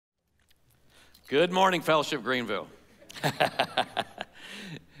Good morning, Fellowship Greenville.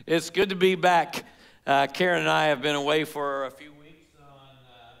 It's good to be back. Karen and I have been away for a few weeks on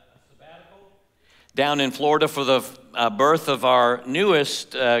a sabbatical down in Florida for the birth of our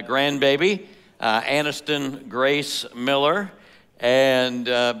newest grandbaby, Aniston Grace Miller, and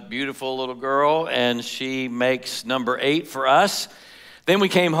beautiful little girl, and she makes number 8 for us. Then we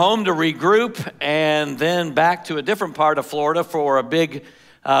came home to regroup and then back to a different part of Florida for a big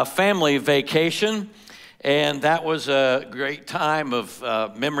family vacation, and that was a great time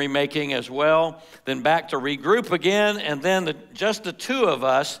of memory making as well. Then back to regroup again, and then just the two of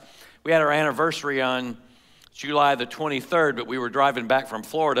us. We had our anniversary on July the 23rd, but we were driving back from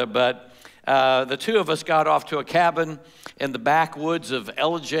Florida. But the two of us got off to a cabin in the backwoods of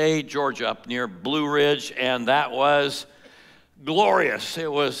Ellijay, Georgia, up near Blue Ridge, and that was glorious.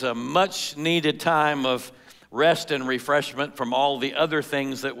 It was a much needed time of rest and refreshment from all the other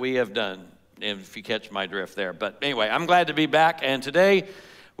things that we have done, if you catch my drift there. But anyway, I'm glad to be back, and today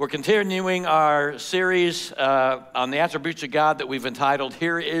we're continuing our series on the attributes of God that we've entitled,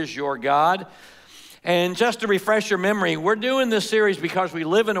 Here Is Your God. And just to refresh your memory, we're doing this series because we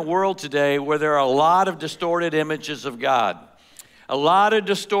live in a world today where there are a lot of distorted images of God, a lot of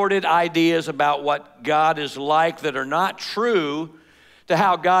distorted ideas about what God is like that are not true to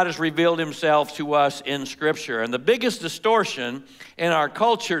how God has revealed himself to us in Scripture. And the biggest distortion in our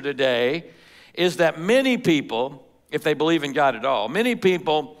culture today is that many people, if they believe in God at all, many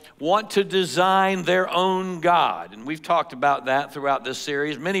people want to design their own God. And we've talked about that throughout this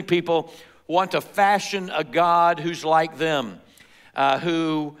series. Many people want to fashion a God who's like them,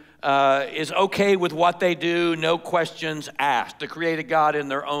 who is okay with what they do, no questions asked, to create a God in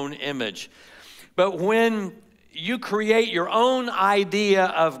their own image. But when you create your own idea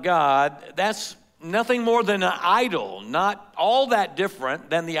of God, that's nothing more than an idol, not all that different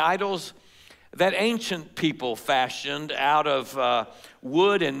than the idols that ancient people fashioned out of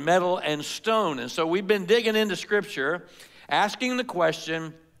wood and metal and stone. And so we've been digging into Scripture, asking the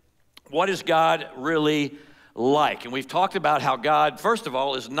question, what is God really like? And we've talked about how God, first of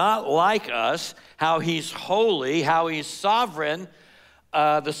all, is not like us, how he's holy, how he's sovereign,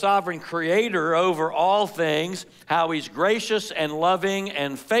 the sovereign creator over all things, how he's gracious and loving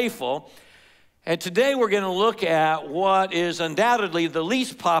and faithful. And today we're going to look at what is undoubtedly the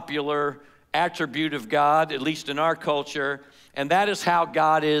least popular attribute of God, at least in our culture, and that is how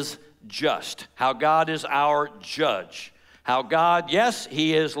God is just, how God is our judge. How God, yes,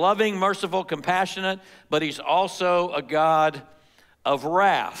 he is loving, merciful, compassionate, but he's also a God of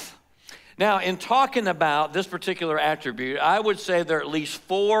wrath. Now, in talking about this particular attribute, I would say there are at least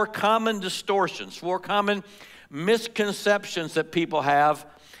 4 common distortions, 4 common misconceptions that people have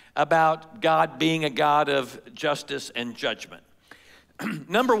about God being a God of justice and judgment.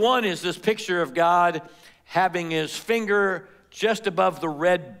 Number 1 is this picture of God having his finger just above the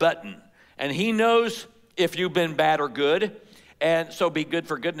red button, and he knows if you've been bad or good, and so be good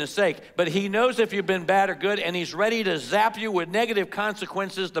for goodness sake. But he knows if you've been bad or good, and he's ready to zap you with negative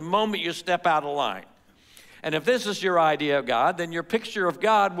consequences the moment you step out of line. And if this is your idea of God, then your picture of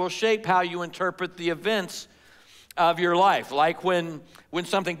God will shape how you interpret the events of your life. Like when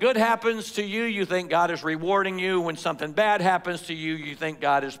something good happens to you, you think God is rewarding you. When something bad happens to you, you think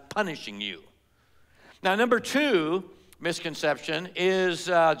God is punishing you. Now, number 2 misconception is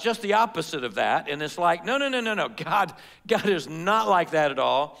just the opposite of that, and it's like, no. God is not like that at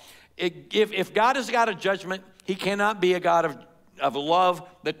all. If God has got a judgment, he cannot be a God of love.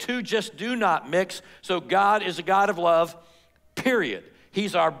 The two just do not mix. So God is a God of love, period.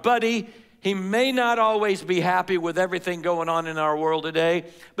 He's our buddy. He may not always be happy with everything going on in our world today,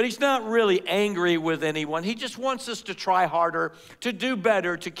 but he's not really angry with anyone. He just wants us to try harder, to do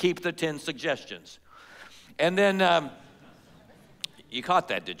better, to keep the 10 suggestions. And then you caught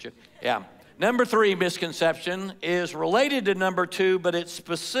that, did you? Yeah. Number 3 misconception is related to number 2, but it's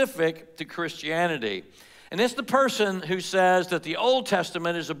specific to Christianity. And it's the person who says that the Old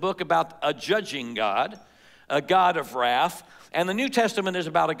Testament is a book about a judging God, a God of wrath, and the New Testament is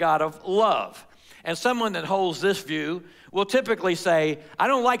about a God of love. And someone that holds this view will typically say, I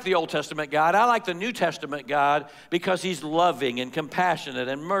don't like the Old Testament God, I like the New Testament God because he's loving and compassionate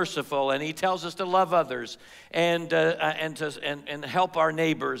and merciful, and he tells us to love others and help our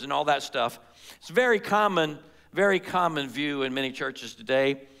neighbors and all that stuff. It's a very common view in many churches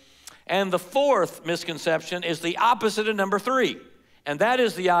today. And the 4th misconception is the opposite of number 3, and that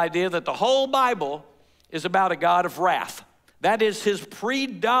is the idea that the whole Bible is about a God of wrath. That is his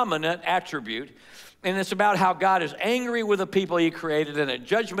predominant attribute. And it's about how God is angry with the people he created, and at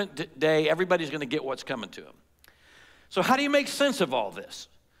judgment day, everybody's going to get what's coming to him. So how do you make sense of all this?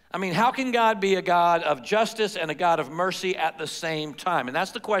 I mean, how can God be a God of justice and a God of mercy at the same time? And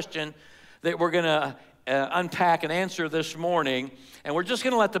that's the question that we're going to unpack and answer this morning. And we're just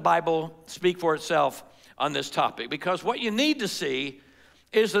going to let the Bible speak for itself on this topic, because what you need to see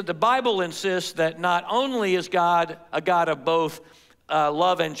is that the Bible insists that not only is God a God of both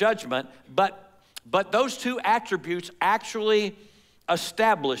love and judgment, but those two attributes actually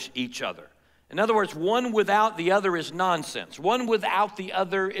establish each other. In other words, one without the other is nonsense. One without the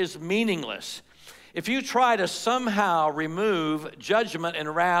other is meaningless. If you try to somehow remove judgment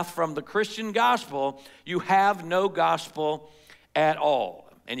and wrath from the Christian gospel, you have no gospel at all.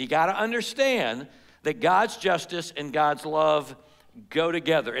 And you got to understand that God's justice and God's love go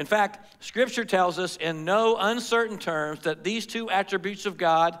together. In fact, Scripture tells us in no uncertain terms that these two attributes of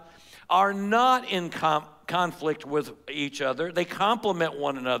God are not in conflict with each other. They complement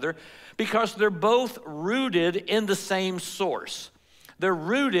one another because they're both rooted in the same source. They're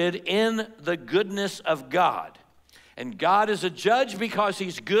rooted in the goodness of God. And God is a judge because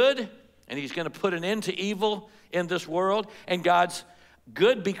he's good, and he's going to put an end to evil in this world. And God's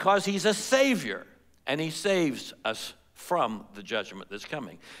good because he's a savior, and he saves us from the judgment that's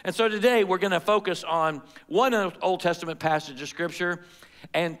coming. And so today we're going to focus on one Old Testament passage of Scripture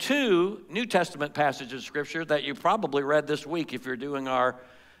and two New Testament passages of Scripture that you probably read this week if you're doing our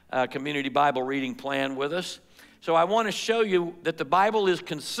community Bible reading plan with us. So I want to show you that the Bible is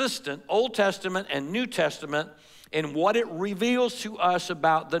consistent, Old Testament and New Testament, in what it reveals to us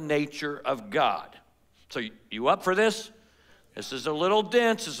about the nature of God. So you up for this? This is a little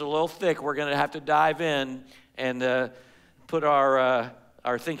dense, it's a little thick. We're going to have to dive in and put our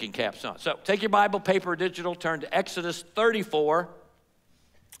thinking caps on. So take your Bible, paper or digital, turn to Exodus 34.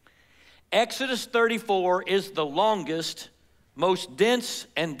 Exodus 34 is the longest, most dense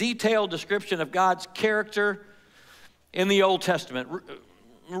and detailed description of God's character in the Old Testament,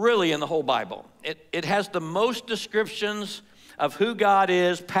 really in the whole Bible. It has the most descriptions of who God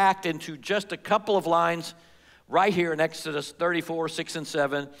is packed into just a couple of lines right here in Exodus 34, 6 and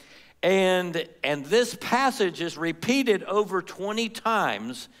 7. And this passage is repeated over 20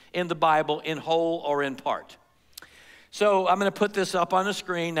 times in the Bible in whole or in part. So I'm going to put this up on the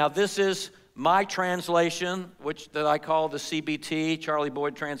screen. Now this is my translation, that I call the CBT, Charlie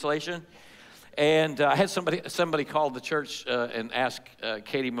Boyd translation. And I had somebody call the church and ask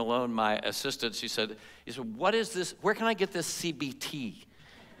Katie Malone, my assistant. She said, what is this? Where can I get this CBT?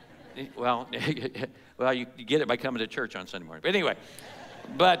 Well, you get it by coming to church on Sunday morning. But anyway,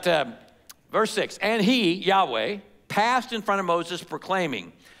 verse 6, and he, Yahweh, passed in front of Moses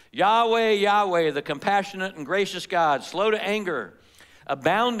proclaiming, Yahweh, Yahweh, the compassionate and gracious God, slow to anger,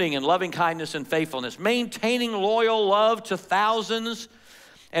 abounding in loving kindness and faithfulness, maintaining loyal love to thousands,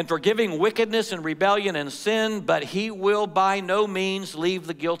 and forgiving wickedness and rebellion and sin, but he will by no means leave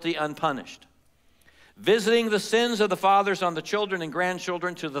the guilty unpunished, visiting the sins of the fathers on the children and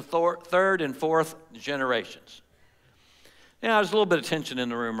grandchildren to the third and fourth generations. Now, there's a little bit of tension in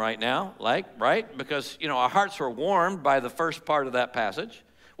the room right now, right? Because, our hearts were warmed by the first part of that passage.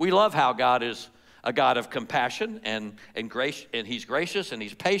 We love how God is a God of compassion and grace, and he's gracious, and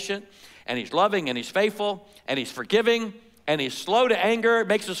he's patient, and he's loving, and he's faithful, and he's forgiving, and he's slow to anger. It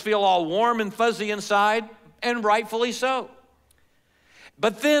makes us feel all warm and fuzzy inside, and rightfully so.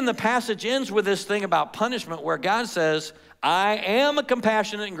 But then the passage ends with this thing about punishment where God says, I am a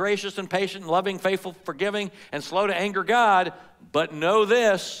compassionate and gracious and patient and loving, faithful, forgiving, and slow to anger God, but know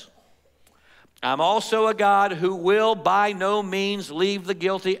this, I'm also a God who will by no means leave the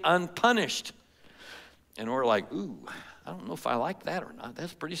guilty unpunished. And we're like, ooh, I don't know if I like that or not.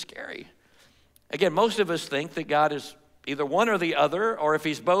 That's pretty scary. Again, most of us think that God is either one or the other, or if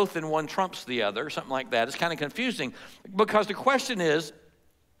he's both, then one trumps the other, something like that. It's kind of confusing because the question is,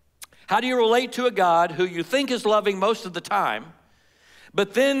 how do you relate to a God who you think is loving most of the time,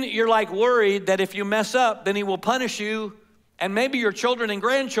 but then you're like worried that if you mess up, then he will punish you and maybe your children and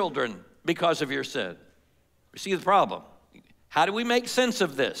grandchildren because of your sin? You see the problem. How do we make sense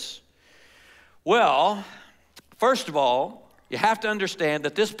of this? Well, first of all, you have to understand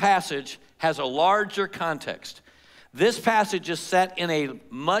that this passage has a larger context. This passage is set in a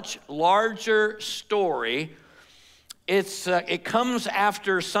much larger story. It comes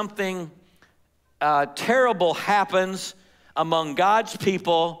after something terrible happens among God's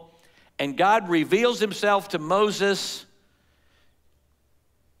people, and God reveals himself to Moses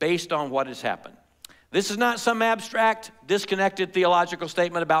based on what has happened. This is not some abstract, disconnected theological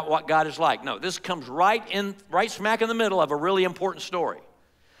statement about what God is like. No, this comes right smack in the middle of a really important story.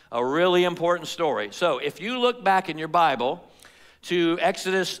 A really important story. So if you look back in your Bible to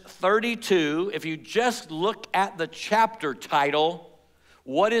Exodus 32, if you just look at the chapter title,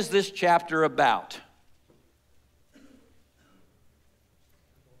 What is this chapter about?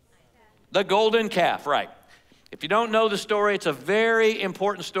 The golden calf, right. If you don't know the story, it's a very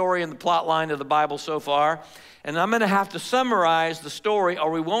important story in the plot line of the Bible so far. And I'm going to have to summarize the story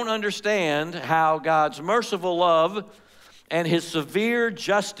or we won't understand how God's merciful love and his severe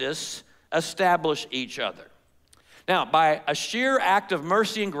justice establish each other. Now, by a sheer act of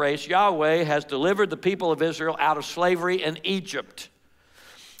mercy and grace, Yahweh has delivered the people of Israel out of slavery in Egypt.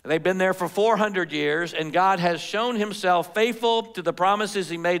 They've been there for 400 years, and God has shown himself faithful to the promises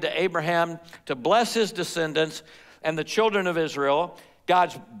he made to Abraham to bless his descendants and the children of Israel.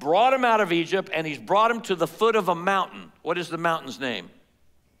 God's brought them out of Egypt, and he's brought them to the foot of a mountain. What is the mountain's name?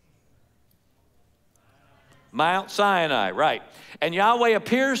 Mount Sinai, right. And Yahweh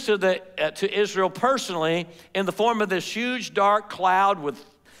appears to Israel personally in the form of this huge dark cloud with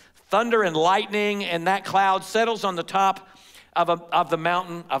thunder and lightning, and that cloud settles on the top of the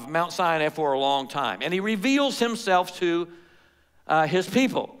mountain of Mount Sinai for a long time. And he reveals himself to his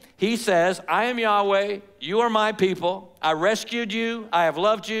people. He says, I am Yahweh, you are my people, I rescued you, I have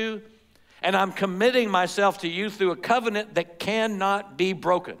loved you, and I'm committing myself to you through a covenant that cannot be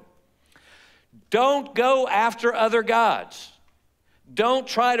broken. Don't go after other gods. Don't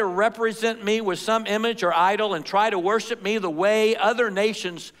try to represent me with some image or idol and try to worship me the way other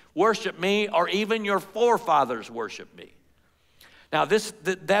nations worship me or even your forefathers worship me. Now, that's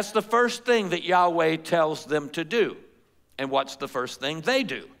the first thing that Yahweh tells them to do. And what's the first thing they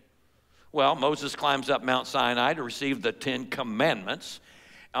do? Well, Moses climbs up Mount Sinai to receive the 10 Commandments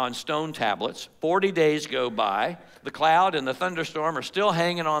on stone tablets. 40 days go by. The cloud and the thunderstorm are still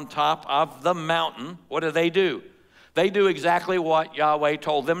hanging on top of the mountain. What do? They do exactly what Yahweh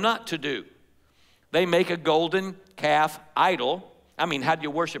told them not to do. They make a golden calf idol. I mean, how do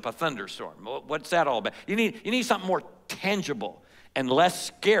you worship a thunderstorm? What's that all about? You need something more tangible and less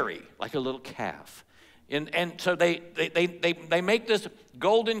scary, like a little calf. And so they make this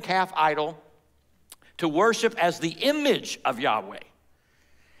golden calf idol to worship as the image of Yahweh.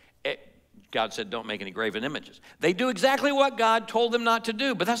 God said, don't make any graven images. They do exactly what God told them not to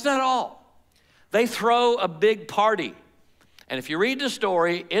do, but that's not all. They throw a big party. And if you read the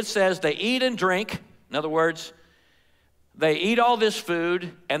story, it says they eat and drink. In other words, they eat all this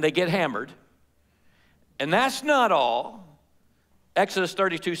food and they get hammered. And that's not all. Exodus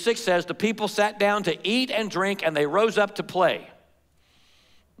 32:6 says the people sat down to eat and drink and they rose up to play.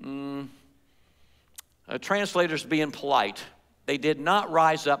 Translators being polite, they did not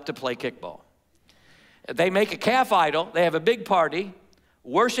rise up to play kickball. They make a calf idol. They have a big party.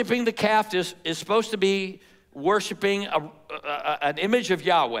 Worshiping the calf is supposed to be worshiping an image of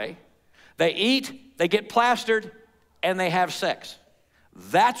Yahweh. They eat, they get plastered, and they have sex.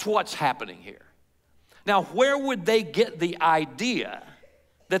 That's what's happening here. Now, where would they get the idea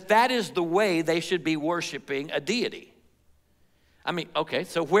that that is the way they should be worshiping a deity? I mean, okay,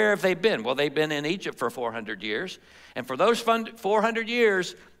 so where have they been? Well, they've been in Egypt for 400 years. And for those 400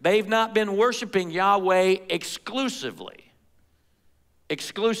 years, they've not been worshiping Yahweh exclusively.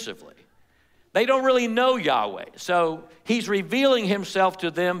 Exclusively. They don't really know Yahweh. So he's revealing himself to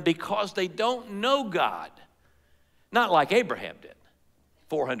them because they don't know God. Not like Abraham did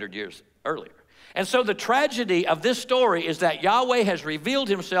 400 years earlier. And so the tragedy of this story is that Yahweh has revealed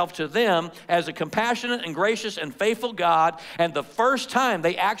himself to them as a compassionate and gracious and faithful God. And the first time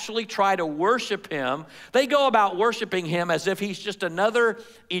they actually try to worship him, they go about worshiping him as if he's just another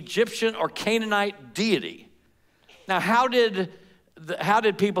Egyptian or Canaanite deity. Now, how did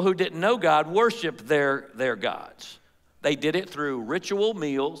people who didn't know God worship their gods? They did it through ritual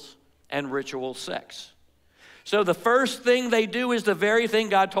meals and ritual sex. So the first thing they do is the very thing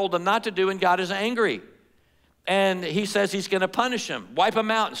God told them not to do, and God is angry. And he says he's going to punish them, wipe them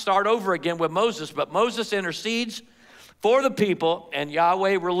out, and start over again with Moses. But Moses intercedes for the people, and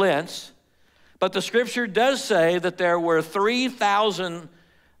Yahweh relents. But the scripture does say that there were 3,000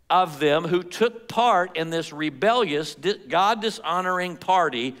 of them who took part in this rebellious, God-dishonoring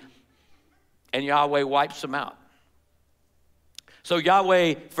party, and Yahweh wipes them out. So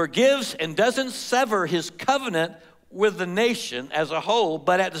Yahweh forgives and doesn't sever his covenant with the nation as a whole,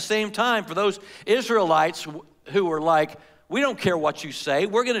 but at the same time, for those Israelites who were like, we don't care what you say,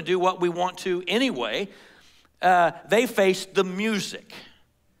 we're going to do what we want to anyway, they faced the music,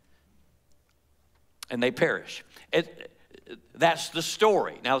 and they perish. That's the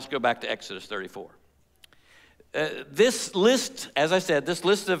story. Now let's go back to Exodus 34. This list, as I said, this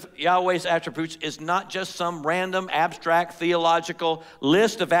list of Yahweh's attributes is not just some random, abstract, theological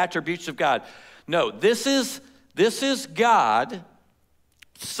list of attributes of God. No, this is God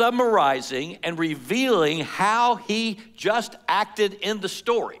summarizing and revealing how he just acted in the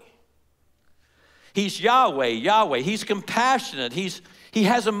story. He's Yahweh, Yahweh. He's compassionate. He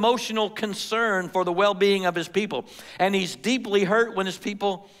has emotional concern for the well-being of his people. And he's deeply hurt when his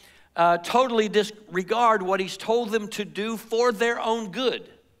people totally disregard what he's told them to do for their own good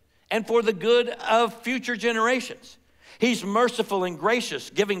and for the good of future generations. He's merciful and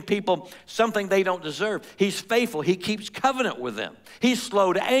gracious, giving people something they don't deserve. He's faithful. He keeps covenant with them. He's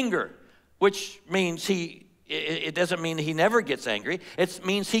slow to anger, which means it doesn't mean he never gets angry. It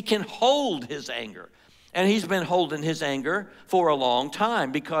means he can hold his anger. And he's been holding his anger for a long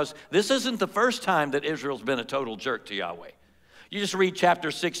time, because this isn't the first time that Israel's been a total jerk to Yahweh. You just read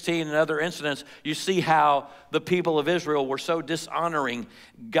chapter 16 and other incidents, you see how the people of Israel were so dishonoring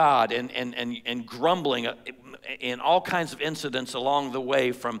God and grumbling in all kinds of incidents along the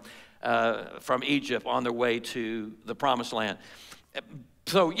way from Egypt on their way to the promised land.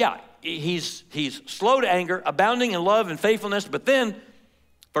 So yeah, he's slow to anger, abounding in love and faithfulness, but then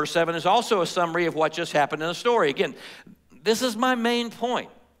verse 7 is also a summary of what just happened in the story. Again, this is my main point.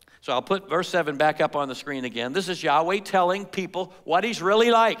 So I'll put verse 7 back up on the screen again. This is Yahweh telling people what he's really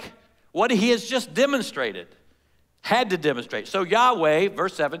like, what he has just demonstrated, had to demonstrate. So Yahweh,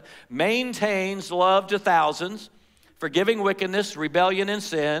 verse 7, maintains love to thousands, forgiving wickedness, rebellion, and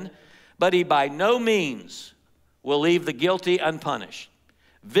sin, but he by no means will leave the guilty unpunished,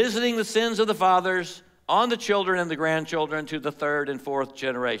 visiting the sins of the fathers on the children and the grandchildren to the third and fourth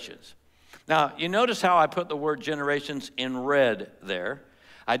generations. Now, you notice how I put the word generations in red there.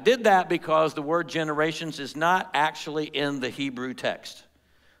 I did that because the word generations is not actually in the Hebrew text.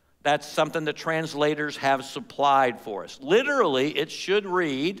 That's something the translators have supplied for us. Literally, it should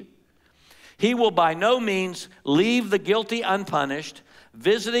read, he will by no means leave the guilty unpunished,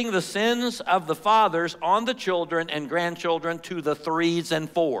 visiting the sins of the fathers on the children and grandchildren to the threes and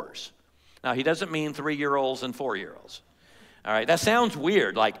fours. Now, he doesn't mean 3-year-olds and 4-year-olds. All right, that sounds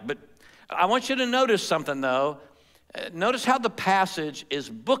weird, but I want you to notice something, though. Notice how the passage is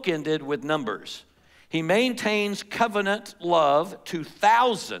bookended with numbers. He maintains covenant love to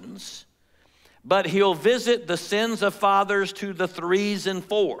thousands, but he'll visit the sins of fathers to the threes and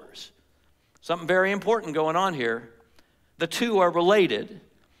fours. Something very important going on here. The two are related.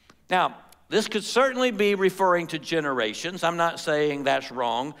 Now, this could certainly be referring to generations. I'm not saying that's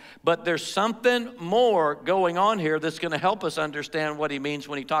wrong, but there's something more going on here that's going to help us understand what he means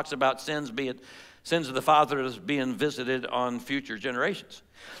when he talks about sins of the fathers being visited on future generations.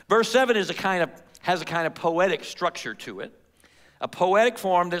 Verse 7 has a kind of poetic structure to it, a poetic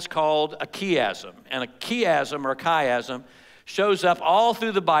form that's called a chiasm. And a chiasm or a chiasm shows up all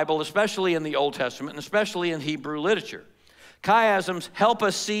through the Bible, especially in the Old Testament and especially in Hebrew literature. Chiasms help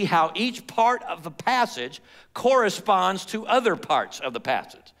us see how each part of the passage corresponds to other parts of the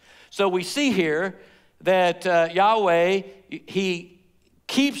passage. So we see here that Yahweh, he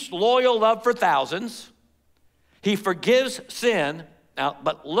keeps loyal love for thousands. He forgives sin. Now,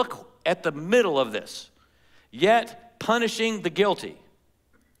 but look at the middle of this. Yet punishing the guilty.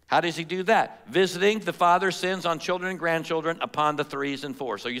 How does he do that? Visiting the father's sins on children and grandchildren upon the threes and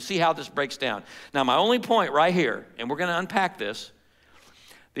fours. So you see how this breaks down. Now, my only point right here, and we're going to unpack this.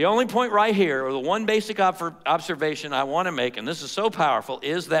 The only point right here, or the one basic observation I want to make, and this is so powerful,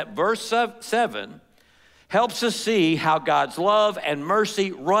 is that verse 7 helps us see how God's love and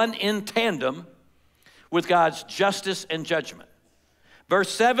mercy run in tandem with God's justice and judgment. Verse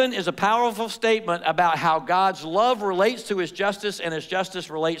 7 is a powerful statement about how God's love relates to his justice and his justice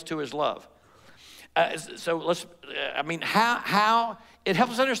relates to his love. How it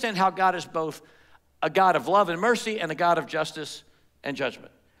helps us understand how God is both a God of love and mercy and a God of justice and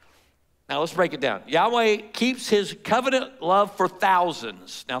judgment. Now let's break it down. Yahweh keeps his covenant love for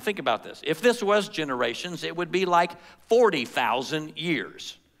thousands. Now think about this. If this was generations, it would be like 40,000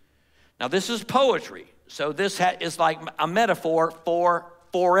 years. Now this is poetry. So this is like a metaphor for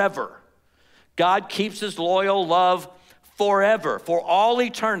forever. God keeps his loyal love forever, for all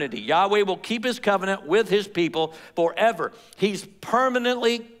eternity. Yahweh will keep his covenant with his people forever. He's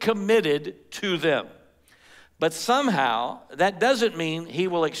permanently committed to them. But somehow, that doesn't mean he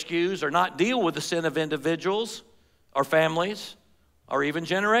will excuse or not deal with the sin of individuals or families or even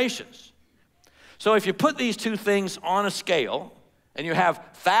generations. So if you put these two things on a scale, and you have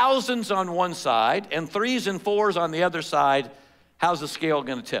thousands on one side and threes and fours on the other side, how's the scale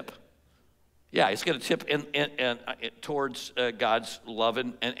going to tip? Yeah, it's going to tip towards God's love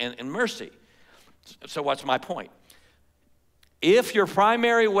and mercy. So what's my point? If your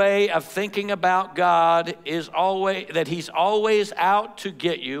primary way of thinking about God is always that he's always out to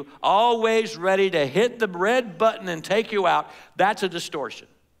get you, always ready to hit the red button and take you out, that's a distortion.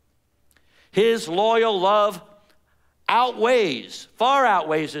 His loyal love far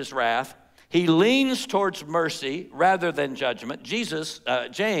outweighs his wrath. He leans towards mercy rather than judgment.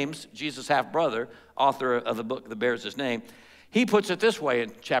 James, Jesus' half-brother, author of the book that bears his name, he puts it this way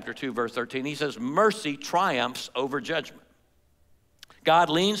in chapter 2, verse 13. He says, mercy triumphs over judgment. God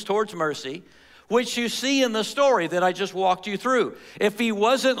leans towards mercy, which you see in the story that I just walked you through. If he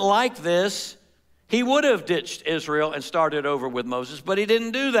wasn't like this, he would have ditched Israel and started over with Moses, but he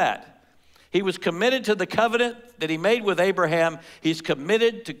didn't do that. He was committed to the covenant that he made with Abraham. He's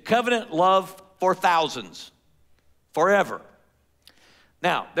committed to covenant love for thousands, forever.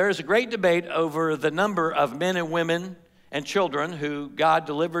 Now, there is a great debate over the number of men and women and children who God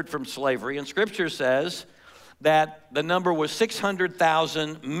delivered from slavery, and Scripture says that the number was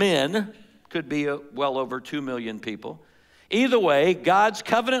 600,000 men, could be well over 2 million people. Either way, God's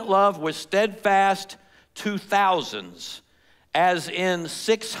covenant love was steadfast to thousands, as in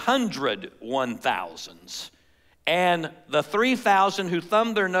 600 1,000s. And the 3,000 who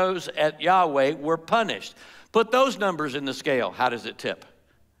thumbed their nose at Yahweh were punished. Put those numbers in the scale. How does it tip?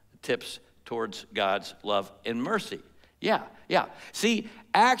 It tips towards God's love and mercy. Yeah. See,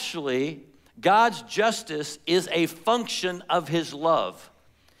 actually, God's justice is a function of his love.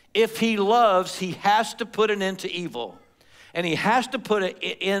 If he loves, he has to put an end to evil. And he has to put an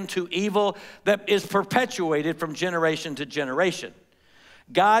end to evil that is perpetuated from generation to generation.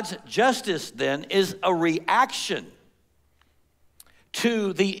 God's justice, then, is a reaction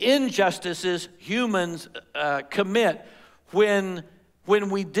to the injustices humans commit when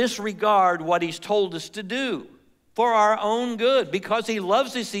we disregard what he's told us to do for our own good. Because he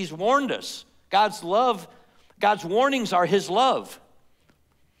loves us, he's warned us. God's warnings are his love.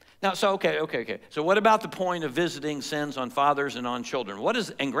 Now, so, okay. So what about the point of visiting sins on fathers and on children?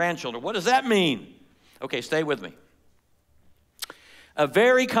 And grandchildren? What does that mean? Okay, stay with me. A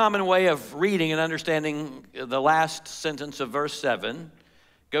very common way of reading and understanding the last sentence of verse 7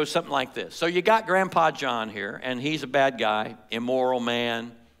 goes something like this. So you got Grandpa John here, and he's a bad guy, immoral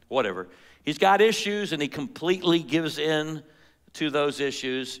man, whatever. He's got issues, and he completely gives in to those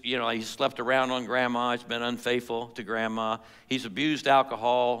issues. You know, he's slept around on grandma. He's been unfaithful to grandma. He's abused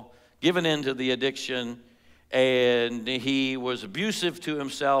alcohol, given in to the addiction, and he was abusive to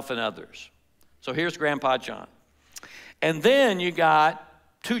himself and others. So here's Grandpa John. And then you got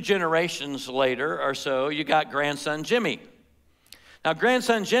 2 generations later or so, you got grandson Jimmy. Now,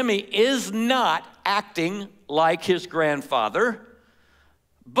 grandson Jimmy is not acting like his grandfather,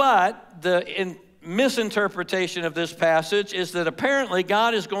 but the misinterpretation of this passage is that apparently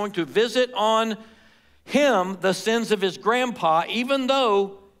God is going to visit on him the sins of his grandpa, even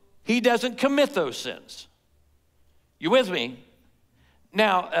though he doesn't commit those sins. You with me?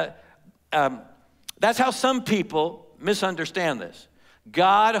 Now, that's how some people misunderstand this.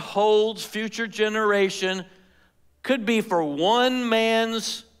 God holds future generation, could be for one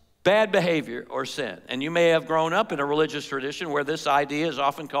man's bad behavior or sin. And you may have grown up in a religious tradition where this idea is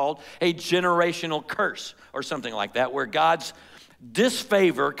often called a generational curse or something like that, where God's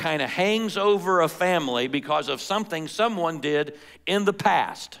disfavor kind of hangs over a family because of something someone did in the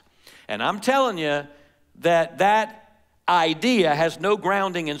past. And I'm telling you that idea has no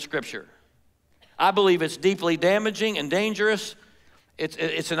grounding in Scripture. I believe it's deeply damaging and dangerous.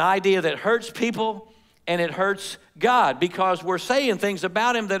 It's an idea that hurts people, and it hurts God, because we're saying things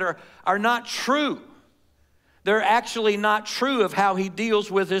about him that are not true. They're actually not true of how he deals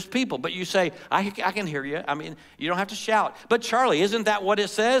with his people. But you say, I can hear you. I mean, you don't have to shout. But Charlie, isn't that what it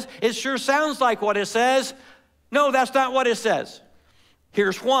says? It sure sounds like what it says. No, that's not what it says.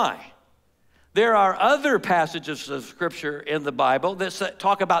 Here's why. There are other passages of Scripture in the Bible that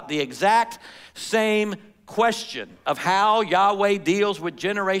talk about the exact same question of how Yahweh deals with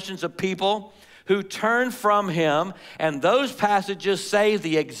generations of people who turn from him, and those passages say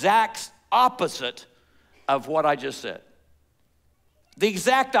the exact opposite of what I just said. The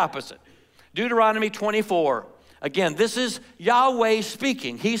exact opposite. Deuteronomy 24. Again, this is Yahweh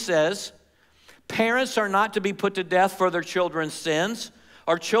speaking. He says, parents are not to be put to death for their children's sins,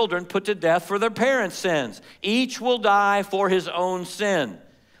 or children put to death for their parents' sins. Each will die for his own sin.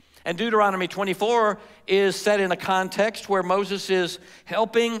 And Deuteronomy 24 is set in a context where Moses is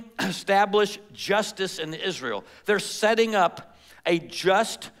helping establish justice in Israel. They're setting up a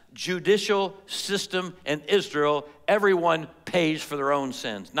just judicial system in Israel. Everyone pays for their own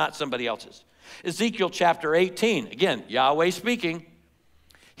sins, not somebody else's. Ezekiel chapter 18, again, Yahweh speaking.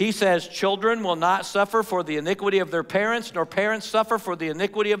 He says, children will not suffer for the iniquity of their parents, nor parents suffer for the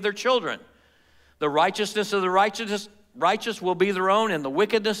iniquity of their children. The righteousness of the righteous will be their own, and the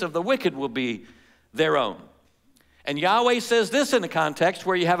wickedness of the wicked will be their own. And Yahweh says this in a context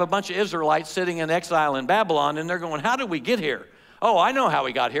where you have a bunch of Israelites sitting in exile in Babylon, and they're going, how did we get here? Oh, I know how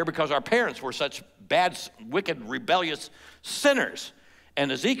we got here, because our parents were such bad, wicked, rebellious sinners.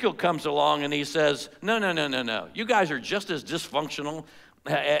 And Ezekiel comes along and he says, no. You guys are just as dysfunctional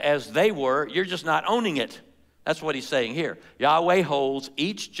as they were. You're just not owning it. That's what he's saying here. Yahweh holds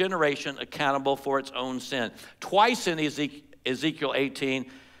each generation accountable for its own sin. Twice in Ezekiel 18,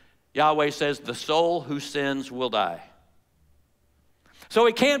 Yahweh says, the soul who sins will die. So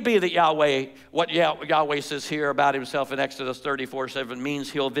it can't be that Yahweh says here about himself in Exodus 34:7 means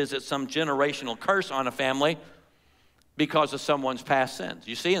he'll visit some generational curse on a family because of someone's past sins.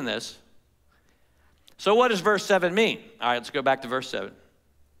 You see in this? So what does verse 7 mean? All right, let's go back to verse 7.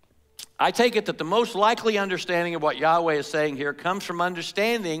 I take it that the most likely understanding of what Yahweh is saying here comes from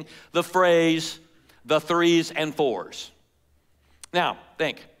understanding the phrase, the threes and fours. Now,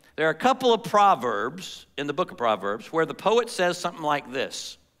 think. There are a couple of proverbs in the book of Proverbs where the poet says something like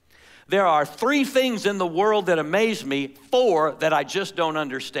this. There are three things in the world that amaze me, four that I just don't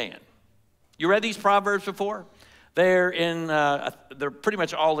understand. You read these proverbs before? They're pretty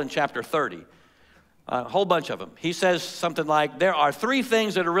much all in chapter 30. A whole bunch of them. He says something like, there are three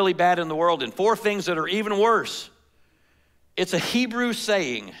things that are really bad in the world and four things that are even worse. It's a Hebrew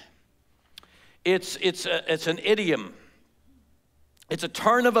saying. It's an idiom. It's a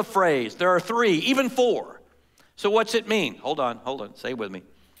turn of a phrase. There are three, even four. So what's it mean? Hold on, say it with me.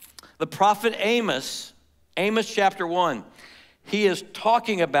 The prophet Amos chapter 1, he is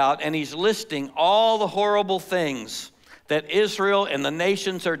talking about and he's listing all the horrible things that Israel and the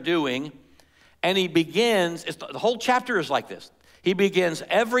nations are doing. And he begins, the whole chapter is like this. He begins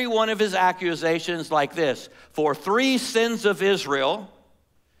every one of his accusations like this. For three sins of Israel,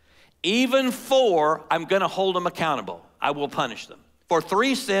 even four, I'm going to hold them accountable. I will punish them. For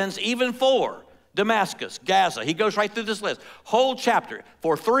three sins, even four. Damascus, Gaza. He goes right through this list. Whole chapter.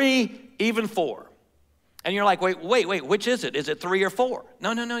 For three, even four. And you're like, wait, which is it? Is it three or four?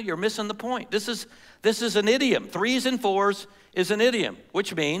 No, you're missing the point. This is an idiom. Threes and fours is an idiom,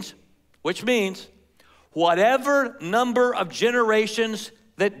 which means whatever number of generations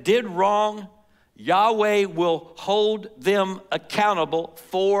that did wrong, Yahweh will hold them accountable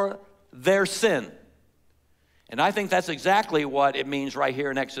for their sin. And I think that's exactly what it means right here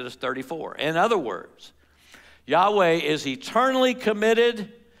in Exodus 34. In other words, Yahweh is eternally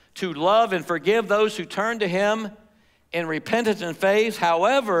committed to love and forgive those who turn to him in repentance and faith.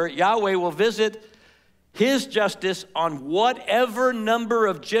 However, Yahweh will visit his justice on whatever number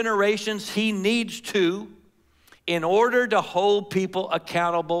of generations he needs to in order to hold people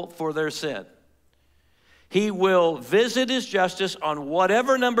accountable for their sin. He will visit his justice on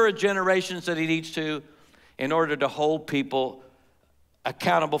whatever number of generations that he needs to in order to hold people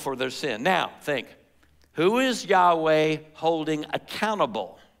accountable for their sin. Now, think, who is Yahweh holding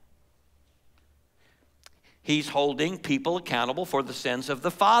accountable? He's holding people accountable for the sins of the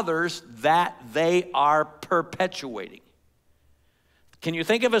fathers that they are perpetuating. Can you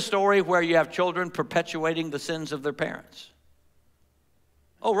think of a story where you have children perpetuating the sins of their parents?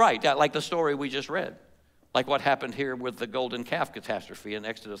 Oh, right, like the story we just read. Like what happened here with the golden calf catastrophe in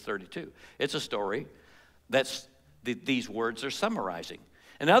Exodus 32. It's a story that's these words are summarizing.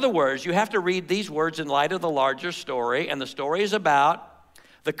 In other words, you have to read these words in light of the larger story, and the story is about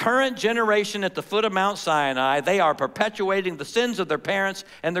the current generation at the foot of Mount Sinai. They are perpetuating the sins of their parents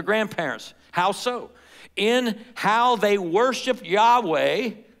and their grandparents. How so? In how they worship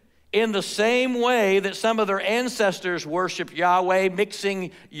Yahweh in the same way that some of their ancestors worship Yahweh,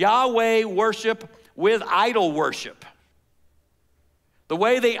 mixing Yahweh worship with idol worship. The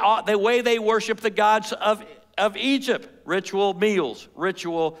way they worship the gods of Egypt, ritual meals,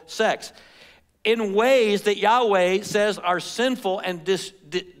 ritual sex, in ways that Yahweh says are sinful and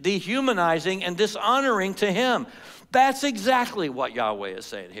dehumanizing and dishonoring to him. That's exactly what Yahweh is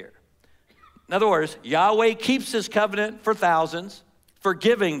saying here. In other words, Yahweh keeps his covenant for thousands,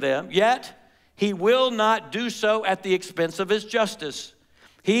 forgiving them, yet he will not do so at the expense of his justice.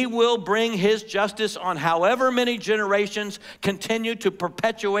 He will bring his justice on however many generations continue to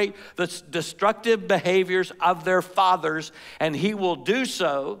perpetuate the destructive behaviors of their fathers, and he will do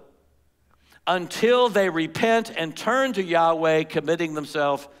so until they repent and turn to Yahweh, committing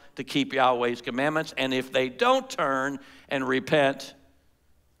themselves to keep Yahweh's commandments. And if they don't turn and repent,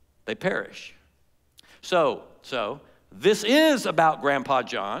 they perish. So this is about Grandpa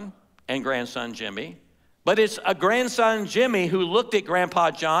John and grandson Jimmy, But it's a grandson, Jimmy, who looked at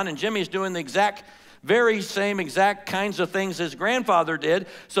Grandpa John, and Jimmy's doing the very same exact kinds of things his grandfather did.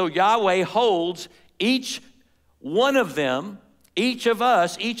 So Yahweh holds each one of them, each of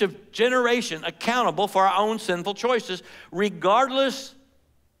us, each of generation accountable for our own sinful choices, regardless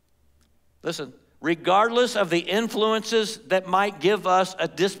of the influences that might give us a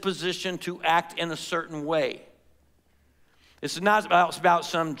disposition to act in a certain way. This is not about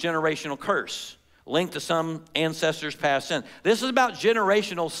some generational curse linked to some ancestor's past sin. This is about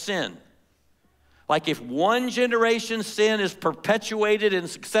generational sin. Like if one generation's sin is perpetuated in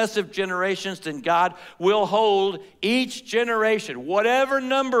successive generations, then God will hold each generation, whatever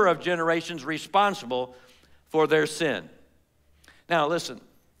number of generations, responsible for their sin. Now listen,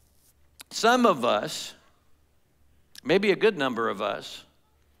 some of us, maybe a good number of us,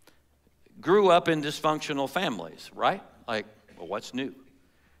 grew up in dysfunctional families, right? Like, well, what's new?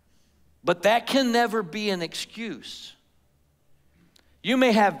 But that can never be an excuse. You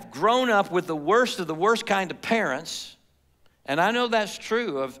may have grown up with the worst of the worst kind of parents, and I know that's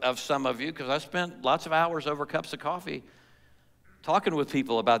true of some of you because I spent lots of hours over cups of coffee talking with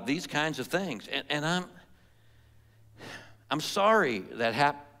people about these kinds of things, and I'm sorry that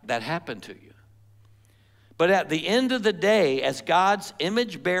happened to you. But at the end of the day, as God's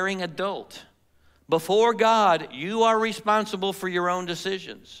image-bearing adult, before God, you are responsible for your own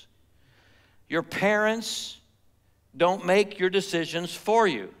decisions. Your parents don't make your decisions for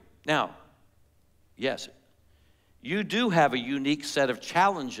you. Now, yes, you do have a unique set of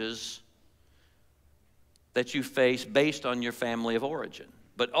challenges that you face based on your family of origin.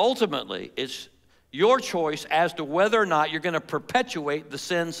 But ultimately, it's your choice as to whether or not you're going to perpetuate the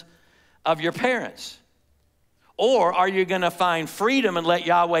sins of your parents. Or are you going to find freedom and let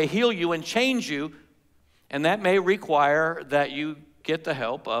Yahweh heal you and change you? And that may require that you get the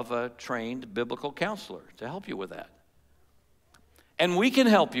help of a trained biblical counselor to help you with that. And we can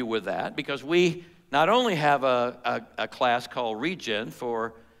help you with that because we not only have a class called Regen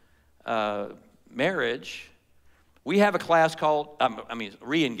for marriage, we have a class called,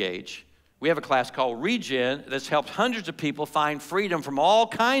 Re-Engage. We have a class called Regen that's helped hundreds of people find freedom from all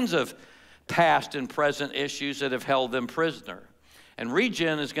kinds of past and present issues that have held them prisoner. And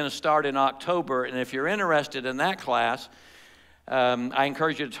Regen is going to start in October, and if you're interested in that class, I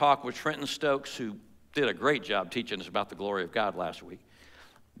encourage you to talk with Trenton Stokes, who did a great job teaching us about the glory of God last week.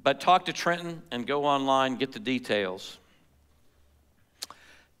 But talk to Trenton and go online, get the details.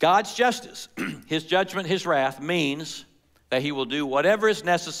 God's justice, his judgment, his wrath, means that he will do whatever is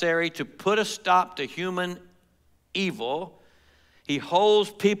necessary to put a stop to human evil. He holds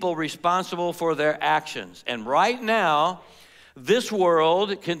people responsible for their actions. And right now, this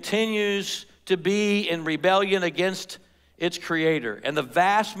world continues to be in rebellion against its creator. And the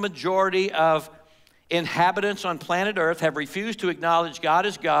vast majority of inhabitants on planet Earth have refused to acknowledge God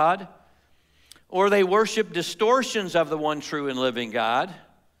as God, or they worship distortions of the one true and living God.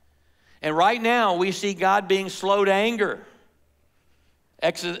 And right now, we see God being slow to anger.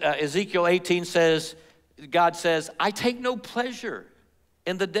 Ezekiel 18 says, God says, I take no pleasure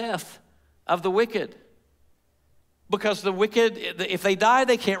in the death of the wicked. Because the wicked, if they die,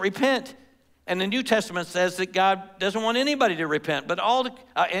 they can't repent. And the New Testament says that God doesn't want anybody to repent, but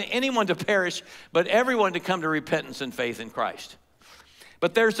anyone to perish, but everyone to come to repentance and faith in Christ.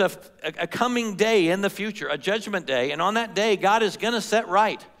 But there's a coming day in the future, a judgment day, and on that day, God is going to set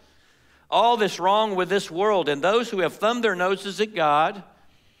right all this wrong with this world, and those who have thumbed their noses at God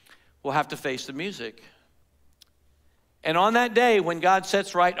will have to face the music. And on that day, when God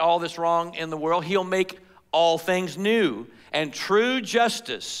sets right all this wrong in the world, he'll make all things new, and true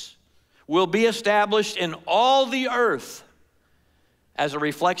justice will be established in all the earth as a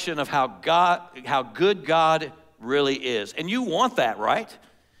reflection of how good God really is. And you want that, right?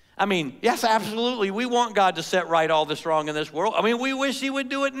 I mean, yes, absolutely. We want God to set right all this wrong in this world. I mean, we wish he would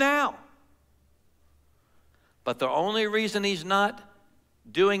do it now. But the only reason he's not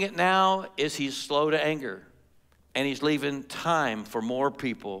doing it now is he's slow to anger. And he's leaving time for more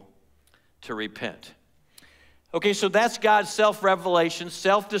people to repent. Okay, so that's God's self-revelation,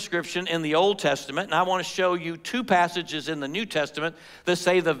 self-description in the Old Testament. And I want to show you two passages in the New Testament that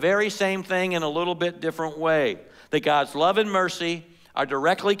say the very same thing in a little bit different way. That God's love and mercy are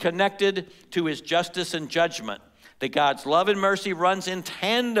directly connected to his justice and judgment. That God's love and mercy runs in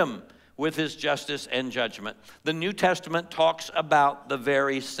tandem with his justice and judgment. The New Testament talks about the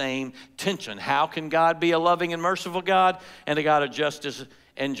very same tension. How can God be a loving and merciful God and a God of justice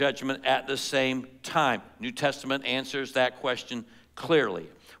and judgment at the same time? New Testament answers that question clearly.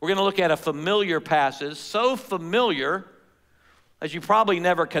 We're going to look at a familiar passage, so familiar as you probably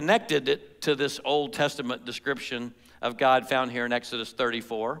never connected it to this Old Testament description of God found here in Exodus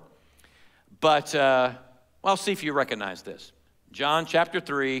 34. But, well, see if you recognize this. John chapter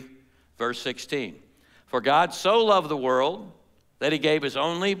 3, verse 16. For God so loved the world that he gave his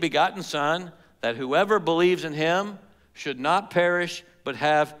only begotten Son, that whoever believes in him should not perish, but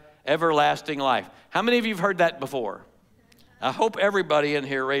have everlasting life. How many of you have heard that before? I hope everybody in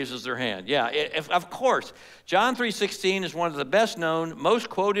here raises their hand. Yeah, of course. John 3:16 is one of the best known, most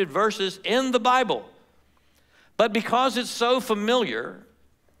quoted verses in the Bible. But because it's so familiar,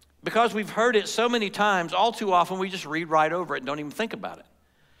 because we've heard it so many times, all too often we just read right over it and don't even think about it.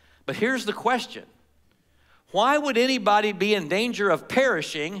 But here's the question. Why would anybody be in danger of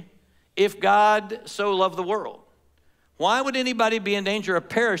perishing if God so loved the world? Why would anybody be in danger of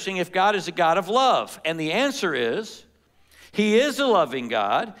perishing if God is a God of love? And the answer is, he is a loving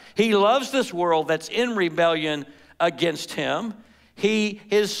God. He loves this world that's in rebellion against him. He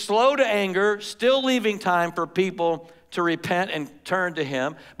is slow to anger, still leaving time for people to repent and turn to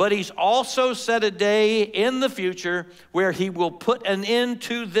him. But he's also set a day in the future where he will put an end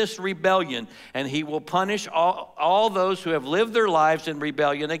to this rebellion, and he will punish all those who have lived their lives in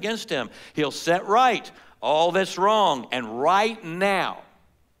rebellion against him. He'll set right all that's wrong. And right now,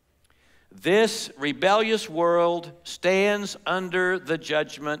 this rebellious world stands under the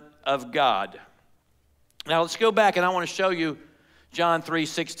judgment of God. Now let's go back, and I want to show you John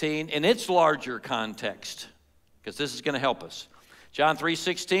 3:16 in its larger context, because this is going to help us. John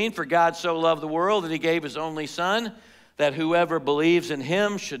 3:16, for God so loved the world that he gave his only Son, that whoever believes in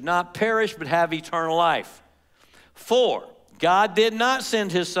him should not perish but have eternal life. For God did not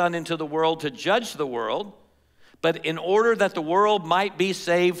send his Son into the world to judge the world, but in order that the world might be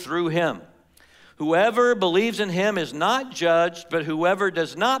saved through him. Whoever believes in him is not judged, but whoever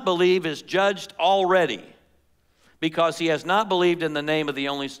does not believe is judged already, because he has not believed in the name of the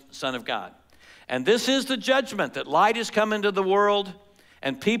only Son of God. And this is the judgment, that light has come into the world,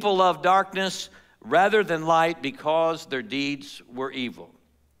 and people love darkness rather than light because their deeds were evil.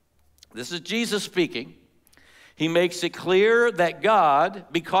 This is Jesus speaking. He makes it clear that God,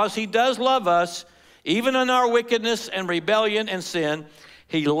 because he does love us, even in our wickedness and rebellion and sin,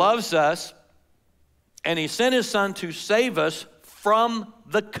 he loves us, and he sent his Son to save us from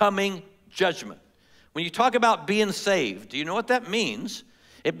the coming judgment. When you talk about being saved, do you know what that means?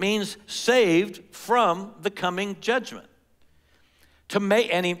 It means saved from the coming judgment.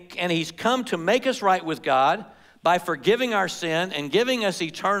 And he's come to make us right with God by forgiving our sin and giving us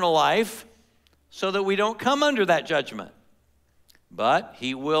eternal life so that we don't come under that judgment. But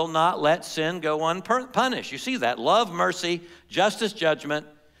he will not let sin go unpunished. You see that? Love, mercy, justice, judgment.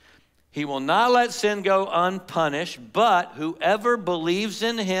 He will not let sin go unpunished, but whoever believes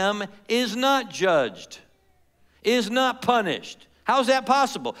in him is not judged, is not punished. How is that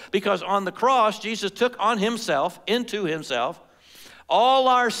possible? Because on the cross, Jesus took on himself, into himself, all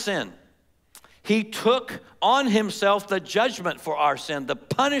our sin. He took on himself the judgment for our sin, the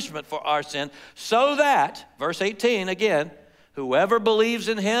punishment for our sin, so that, verse 18 again, whoever believes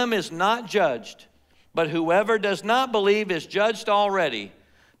in him is not judged, but whoever does not believe is judged already,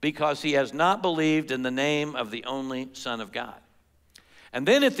 because he has not believed in the name of the only Son of God. And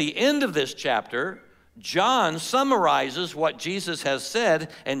then at the end of this chapter, John summarizes what Jesus has said,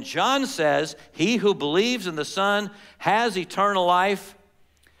 and John says, he who believes in the Son has eternal life.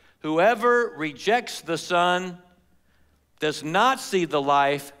 Whoever rejects the Son does not see the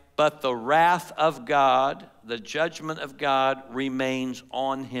life, but the wrath of God, the judgment of God, remains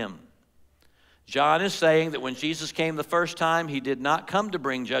on him. John is saying that when Jesus came the first time, he did not come to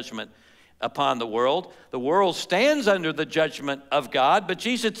bring judgment upon the world. The world stands under the judgment of God, but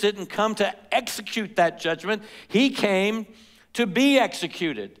Jesus didn't come to execute that judgment. He came to be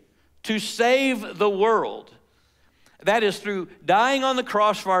executed, to save the world. That is, through dying on the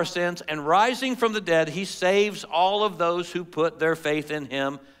cross for our sins and rising from the dead, he saves all of those who put their faith in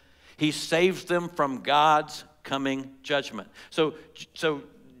him. He saves them from God's coming judgment. So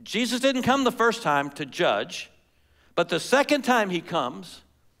Jesus didn't come the first time to judge, but the second time he comes,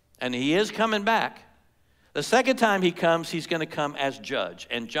 and he is coming back, the second time he comes, he's going to come as judge.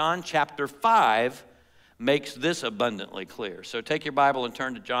 And John chapter 5 makes this abundantly clear. So take your Bible and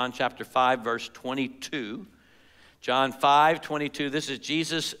turn to John chapter 5, verse 22. John 5:22. This is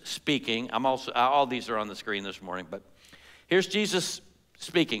Jesus speaking. All these are on the screen this morning, but here's Jesus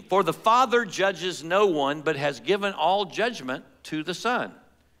speaking. For the Father judges no one, but has given all judgment to the Son,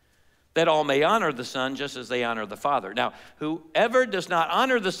 that all may honor the Son just as they honor the Father. Now, whoever does not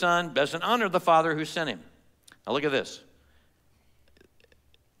honor the Son doesn't honor the Father who sent him. Now look at this.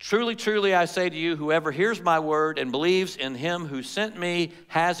 Truly, truly, I say to you, whoever hears my word and believes in him who sent me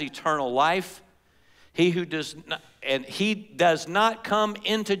has eternal life. He does not come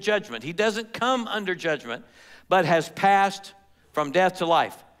into judgment. He doesn't come under judgment, but has passed from death to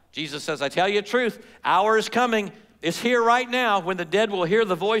life. Jesus says, I tell you the truth, hour is coming. It's here right now when the dead will hear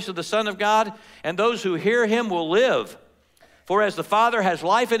the voice of the Son of God, and those who hear him will live. For as the Father has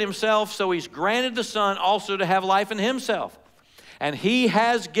life in himself, so he's granted the Son also to have life in himself. And he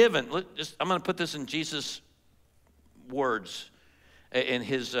has given, I'm going to put this in Jesus' words, in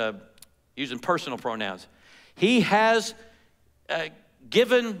his using personal pronouns. He has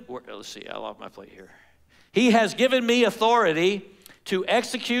given, let's see, I lost my plate here. He has given me authority to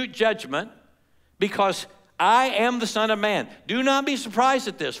execute judgment because I am the Son of Man. Do not be surprised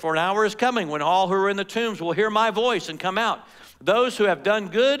at this, for an hour is coming when all who are in the tombs will hear my voice and come out. Those who have done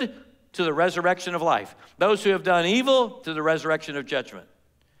good to the resurrection of life. Those who have done evil to the resurrection of judgment.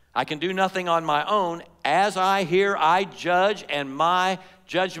 I can do nothing on my own. As I hear, I judge, and my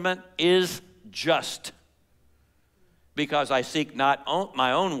judgment is just. Because I seek not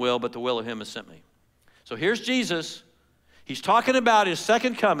my own will, but the will of him who sent me. So here's Jesus. He's talking about his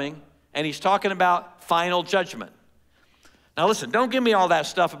second coming, and he's talking about final judgment. Now listen, don't give me all that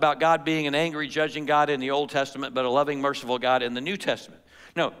stuff about God being an angry, judging God in the Old Testament, but a loving, merciful God in the New Testament.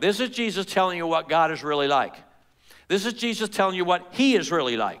 No, this is Jesus telling you what God is really like. This is Jesus telling you what he is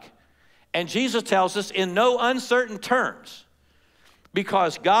really like. And Jesus tells us in no uncertain terms,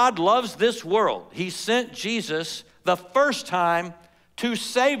 because God loves this world. He sent Jesus the first time to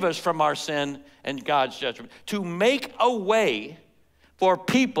save us from our sin and God's judgment, to make a way for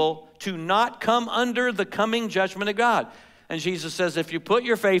people to not come under the coming judgment of God. And Jesus says, if you put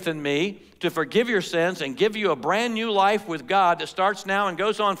your faith in me to forgive your sins and give you a brand new life with God that starts now and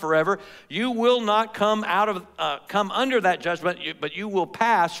goes on forever, you will not come under that judgment, but you will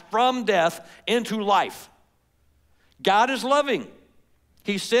pass from death into life. God is loving.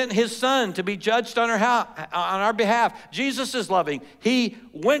 He sent his Son to be judged on our behalf. Jesus is loving. He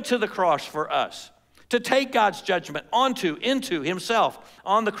went to the cross for us to take God's judgment into himself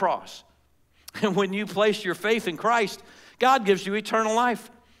on the cross. And when you place your faith in Christ, God gives you eternal life.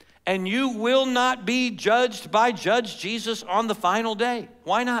 And you will not be judged by Judge Jesus on the final day.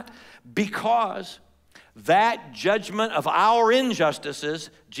 Why not? Because that judgment of our injustices,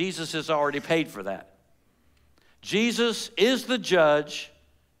 Jesus has already paid for that. Jesus is the judge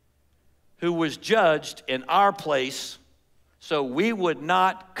who was judged in our place so we would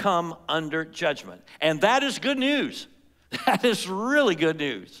not come under judgment. And that is good news. That is really good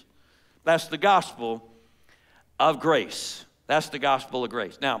news. That's the gospel of grace. That's the gospel of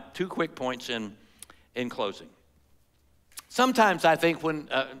grace. Now, two quick points in closing. Sometimes I think when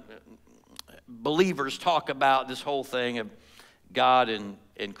believers talk about this whole thing of God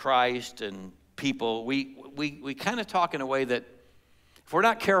and Christ and people, we kind of talk in a way that if we're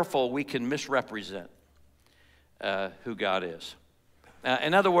not careful, we can misrepresent who God is.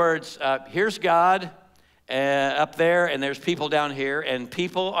 In other words, here's God up there, and there's people down here, and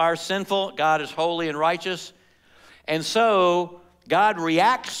people are sinful. God is holy and righteous. And so God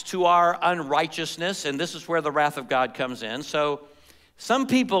reacts to our unrighteousness, and this is where the wrath of God comes in. So some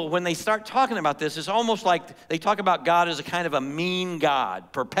people, when they start talking about this, it's almost like they talk about God as a kind of a mean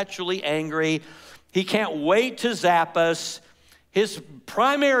God, perpetually angry. He can't wait to zap us. His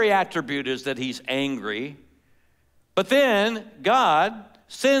primary attribute is that he's angry. But then God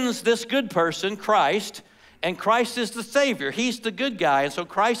sends this good person, Christ, and Christ is the Savior. He's the good guy, and so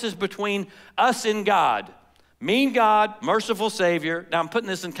Christ is between us and God. Mean God, merciful Savior. Now I'm putting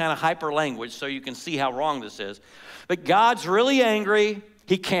this in kind of hyper language so you can see how wrong this is. But God's really angry.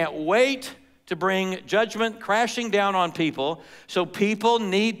 He can't wait to bring judgment crashing down on people. So people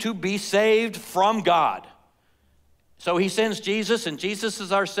need to be saved from God. So he sends Jesus, and Jesus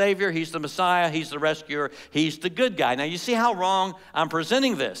is our Savior. He's the Messiah. He's the rescuer. He's the good guy. Now you see how wrong I'm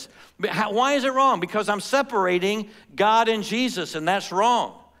presenting this. Why is it wrong? Because I'm separating God and Jesus, and that's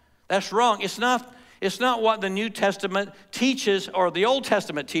wrong. That's wrong. It's not what the New Testament teaches, or the Old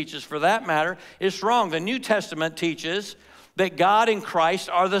Testament teaches for that matter. It's wrong. The New Testament teaches that God and Christ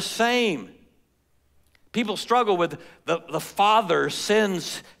are the same. People struggle with the Father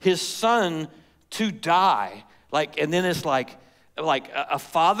sends his Son to die. And then it's like a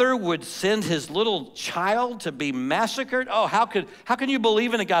father would send his little child to be massacred. Oh, how can you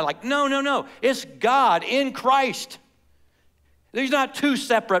believe in a God like, no. It's God in Christ. There's not two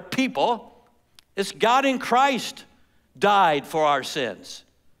separate people. It's God in Christ died for our sins.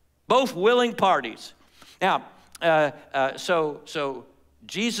 Both willing parties. Now, so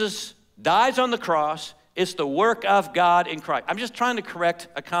Jesus dies on the cross, It's the work of God in Christ. I'm just trying to correct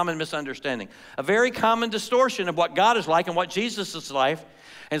a common misunderstanding, a very common distortion of what God is like and what Jesus is like.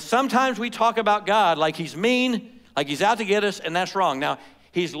 And sometimes we talk about God like he's mean, like he's out to get us, and that's wrong. Now,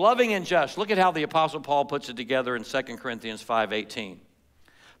 he's loving and just. Look at how the Apostle Paul puts it together in 2 Corinthians 5:18.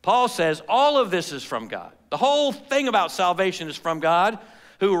 Paul says, all of this is from God. The whole thing about salvation is from God,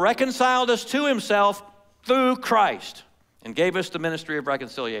 who reconciled us to himself through Christ and gave us the ministry of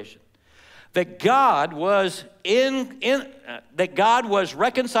reconciliation. That God was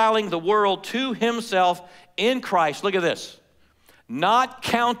reconciling the world to himself in Christ. Look at this. Not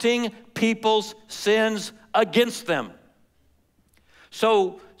counting people's sins against them.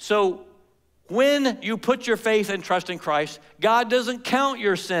 So when you put your faith and trust in Christ, God doesn't count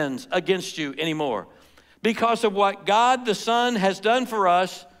your sins against you anymore. Because of what God the Son has done for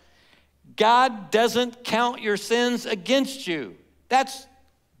us, God doesn't count your sins against you. That's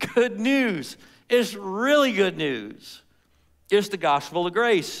good news. It's really good news. It's the gospel of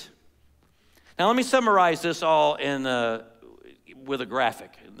grace. Now let me summarize this all with a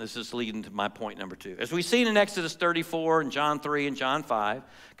graphic. This is leading to my point number 2. As we've seen in Exodus 34 and John 3 and John 5,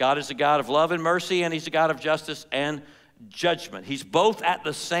 God is a God of love and mercy, and he's a God of justice and judgment. He's both at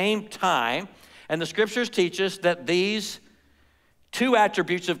the same time, and the scriptures teach us that these two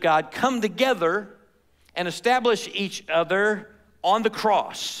attributes of God come together and establish each other on the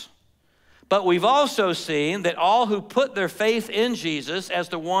cross. But we've also seen that all who put their faith in Jesus as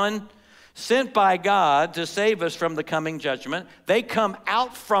the one sent by God to save us from the coming judgment, they come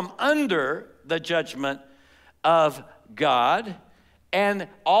out from under the judgment of God. And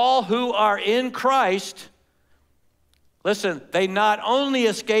all who are in Christ, listen, they not only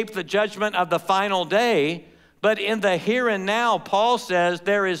escape the judgment of the final day, but in the here and now, Paul says,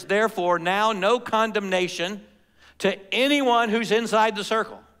 there is therefore now no condemnation to anyone who's inside the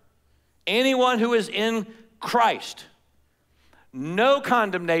circle. Anyone who is in Christ. No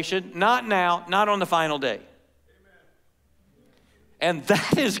condemnation, not now, not on the final day. Amen. And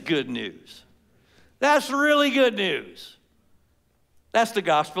that is good news. That's really good news. That's the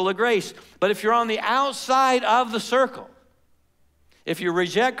gospel of grace. But if you're on the outside of the circle, if you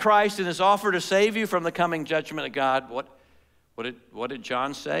reject Christ and his offer to save you from the coming judgment of God, what did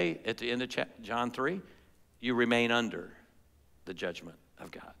John say at the end of John 3? You remain under the judgment of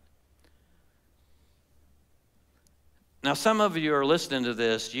God. Now, some of you are listening to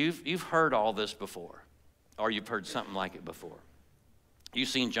this. You've heard all this before, or you've heard something like it before. You've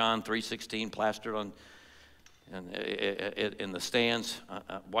seen John 3:16 plastered on in the stands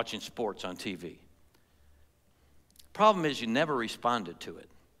watching sports on TV. Problem is, you never responded to it.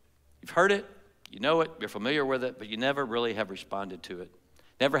 You've heard it, you know it, you're familiar with it, but you never really have responded to it.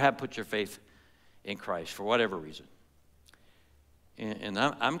 Never have put your faith in Christ for whatever reason. And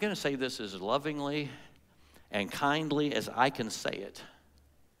I'm going to say this as lovingly and kindly as I can say it,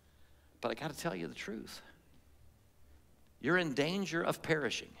 but I got to tell you the truth. You're in danger of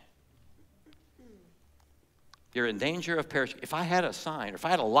perishing. You're in danger of perishing. If I had a sign, or if I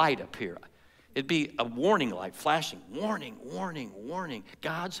had a light up here, it'd be a warning light flashing. Warning, warning, warning.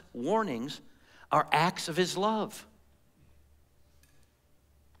 God's warnings are acts of his love.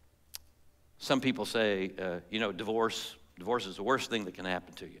 Some people say, divorce is the worst thing that can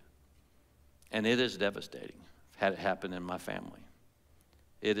happen to you. And it is devastating. I've had it happen in my family.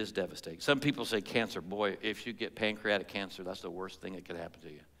 It is devastating. Some people say cancer. Boy, if you get pancreatic cancer, that's the worst thing that could happen to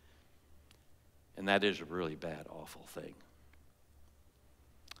you. And that is a really bad, awful thing.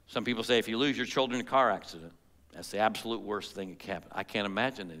 Some people say if you lose your children in a car accident, that's the absolute worst thing that can happen. I can't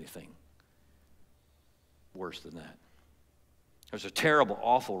imagine anything worse than that. There's a terrible,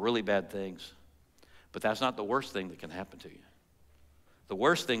 awful, really bad things. But that's not the worst thing that can happen to you. The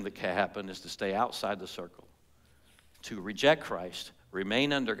worst thing that can happen is to stay outside the circle, to reject Christ,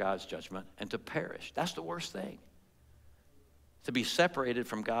 remain under God's judgment, and to perish. That's the worst thing. To be separated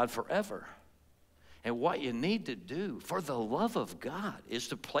from God forever. And what you need to do for the love of God is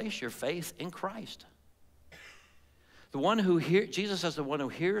to place your faith in Christ. The one who Jesus says, the one who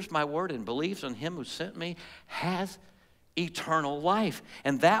hears my word and believes on him who sent me has eternal life.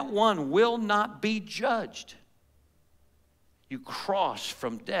 And that one will not be judged. You cross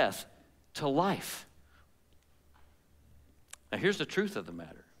from death to life. Now, here's the truth of the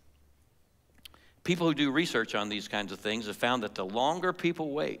matter. People who do research on these kinds of things have found that the longer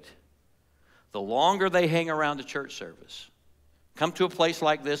people wait, the longer they hang around a church service, come to a place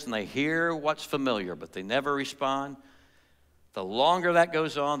like this and they hear what's familiar, but they never respond, the longer that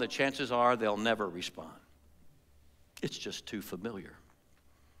goes on, the chances are they'll never respond. It's just too familiar.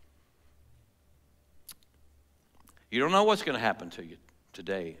 You don't know what's going to happen to you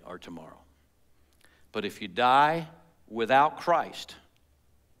today or tomorrow. But if you die without Christ,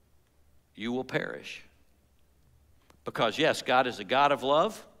 you will perish. Because yes, God is a God of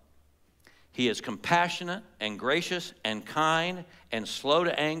love. He is compassionate and gracious and kind and slow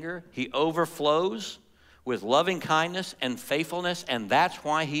to anger. He overflows with loving kindness and faithfulness, and that's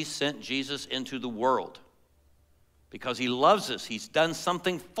why he sent Jesus into the world. Because he loves us. He's done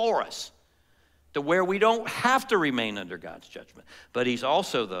something for us to where we don't have to remain under God's judgment. But he's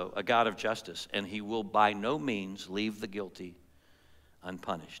also, though, a God of justice, and he will by no means leave the guilty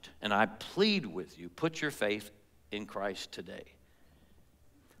unpunished. And I plead with you, put your faith in Christ today.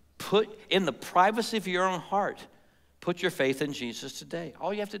 Put in the privacy of your own heart, put your faith in Jesus today.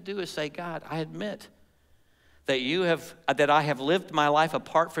 All you have to do is say, God, I admit that I have lived my life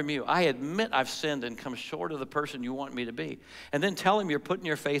apart from you. I admit I've sinned and come short of the person you want me to be. And then tell him you're putting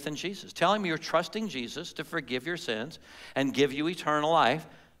your faith in Jesus. Tell him you're trusting Jesus to forgive your sins and give you eternal life,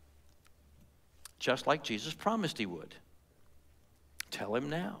 just like Jesus promised he would. Tell him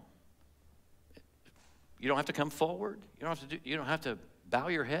now. You don't have to come forward. You don't have to bow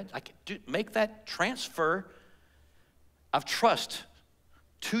your head. Make that transfer of trust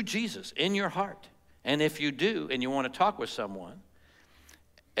to Jesus in your heart. And if you do, and you want to talk with someone,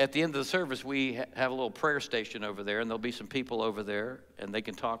 at the end of the service, we have a little prayer station over there, and there'll be some people over there, and they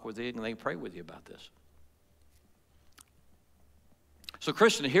can talk with you, and they can pray with you about this. So,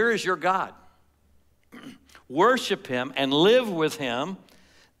 Christian, here is your God. Worship him and live with him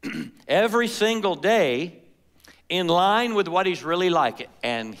every single day in line with what he's really like.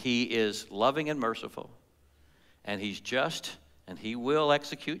 And he is loving and merciful, and he's just, and he will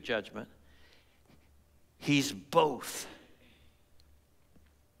execute judgment. He's both.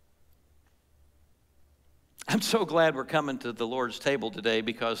 I'm so glad we're coming to the Lord's table today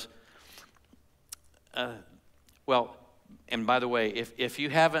because, and by the way, if you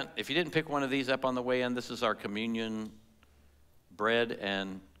didn't pick one of these up on the way in, this is our communion bread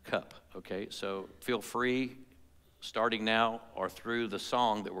and cup, okay? So feel free, starting now or through the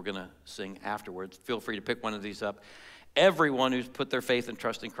song that we're going to sing afterwards, feel free to pick one of these up. Everyone who's put their faith and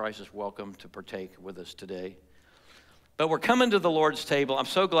trust in Christ is welcome to partake with us today. But we're coming to the Lord's table. I'm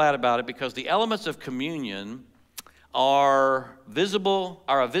so glad about it because the elements of communion are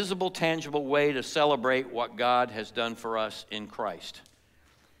a visible, tangible way to celebrate what God has done for us in Christ.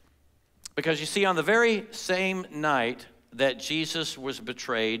 Because you see, on the very same night that Jesus was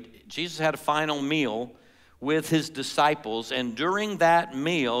betrayed, Jesus had a final meal with his disciples, and during that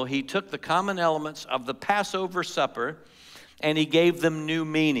meal, he took the common elements of the Passover supper and he gave them new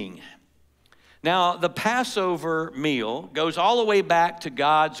meaning. Now, the Passover meal goes all the way back to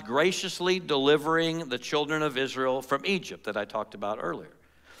God's graciously delivering the children of Israel from Egypt that I talked about earlier.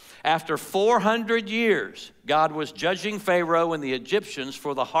 After 400 years, God was judging Pharaoh and the Egyptians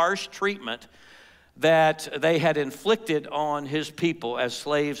for the harsh treatment that they had inflicted on his people as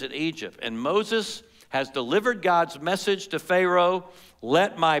slaves in Egypt. And Moses has delivered God's message to Pharaoh,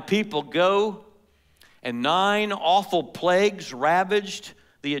 let my people go. And 9 awful plagues ravaged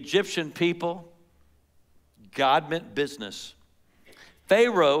the Egyptian people. God meant business.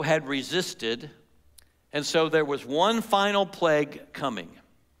 Pharaoh had resisted, and so there was one final plague coming.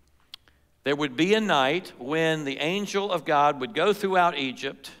 There would be a night when the angel of God would go throughout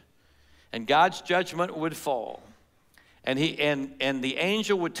Egypt, and God's judgment would fall. And the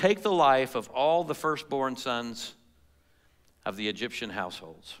angel would take the life of all the firstborn sons of the Egyptian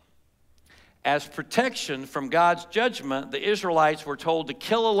households. As protection from God's judgment, the Israelites were told to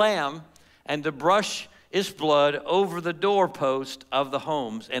kill a lamb and to brush its blood over the doorpost of the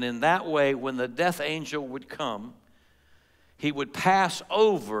homes. And in that way, when the death angel would come, he would pass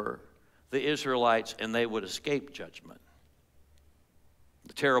over the Israelites and they would escape judgment.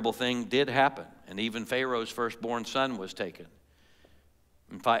 The terrible thing did happen, and even Pharaoh's firstborn son was taken.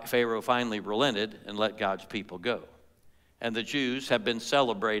 And Pharaoh finally relented and let God's people go. And the Jews have been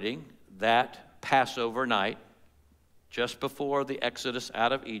celebrating that Passover night just before the exodus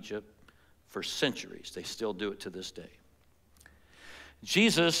out of Egypt for centuries. They still do it to this day.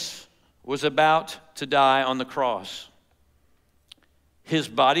 Jesus was about to die on the cross. His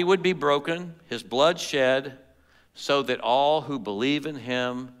body would be broken, his blood shed, so that all who believe in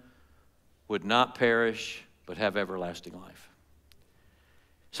him would not perish but have everlasting life.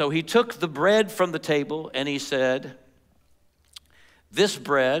 So he took the bread from the table and he said, this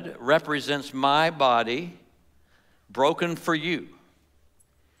bread represents my body broken for you.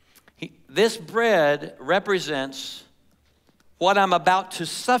 This bread represents what I'm about to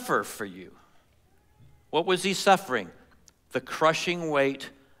suffer for you. What was he suffering? The crushing weight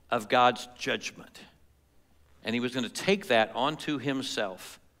of God's judgment. And he was going to take that onto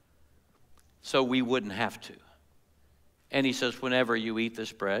himself so we wouldn't have to. And he says, whenever you eat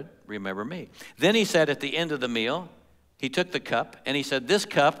this bread, remember me. Then he said at the end of the meal, he took the cup and he said, this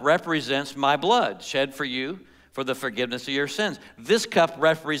cup represents my blood shed for you for the forgiveness of your sins. This cup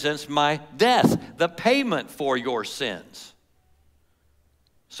represents my death, the payment for your sins.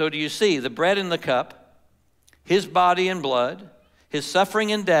 So do you see the bread and the cup, his body and blood, his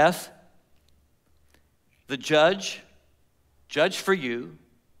suffering and death, the judge for you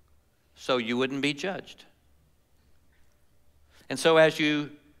so you wouldn't be judged. And so as you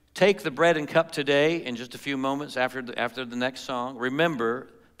take the bread and cup today, in just a few moments after the next song, remember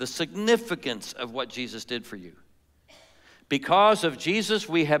the significance of what Jesus did for you. Because of Jesus,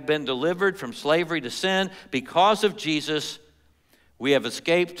 we have been delivered from slavery to sin. Because of Jesus, we have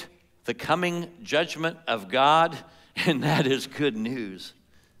escaped the coming judgment of God, and that is good news.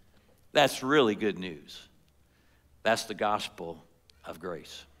 That's really good news. That's the gospel of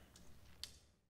grace.